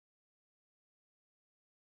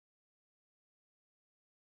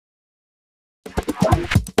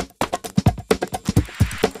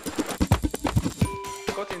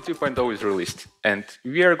Kotlin 2.0 is released, and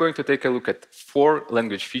we are going to take a look at 4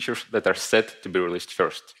 language features that are set to be released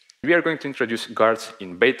first. We are going to introduce guards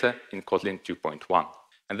in beta in Kotlin 2.1.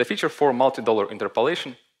 And the feature for multi-dollar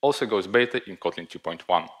interpolation also goes beta in Kotlin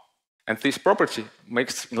 2.1. And this property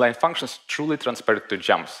makes inline functions truly transparent to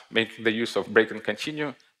jumps, making the use of break and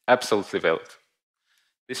continue absolutely valid.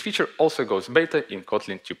 This feature also goes beta in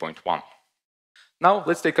Kotlin 2.1. Now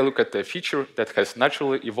let's take a look at the feature that has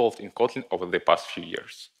naturally evolved in Kotlin over the past few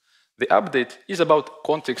years. The update is about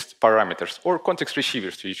context parameters, or context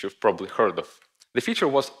receivers, which you've probably heard of. The feature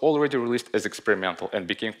was already released as experimental and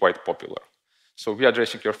became quite popular. So we are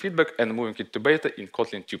addressing your feedback and moving it to beta in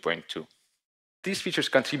Kotlin 2.2. These features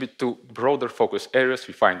contribute to broader focus areas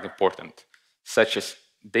we find important, such as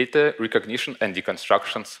data recognition and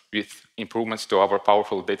deconstructions with improvements to our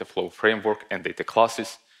powerful data flow framework and data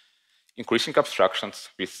classes, increasing abstractions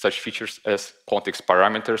with such features as context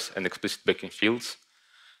parameters and explicit backing fields,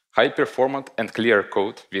 high-performant and clear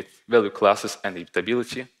code with value classes and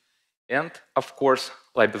immutability, and, of course,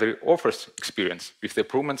 library offers experience with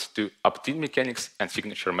improvements to opt-in mechanics and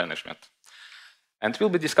signature management. And we'll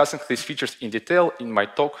be discussing these features in detail in my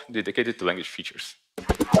talk dedicated to language features.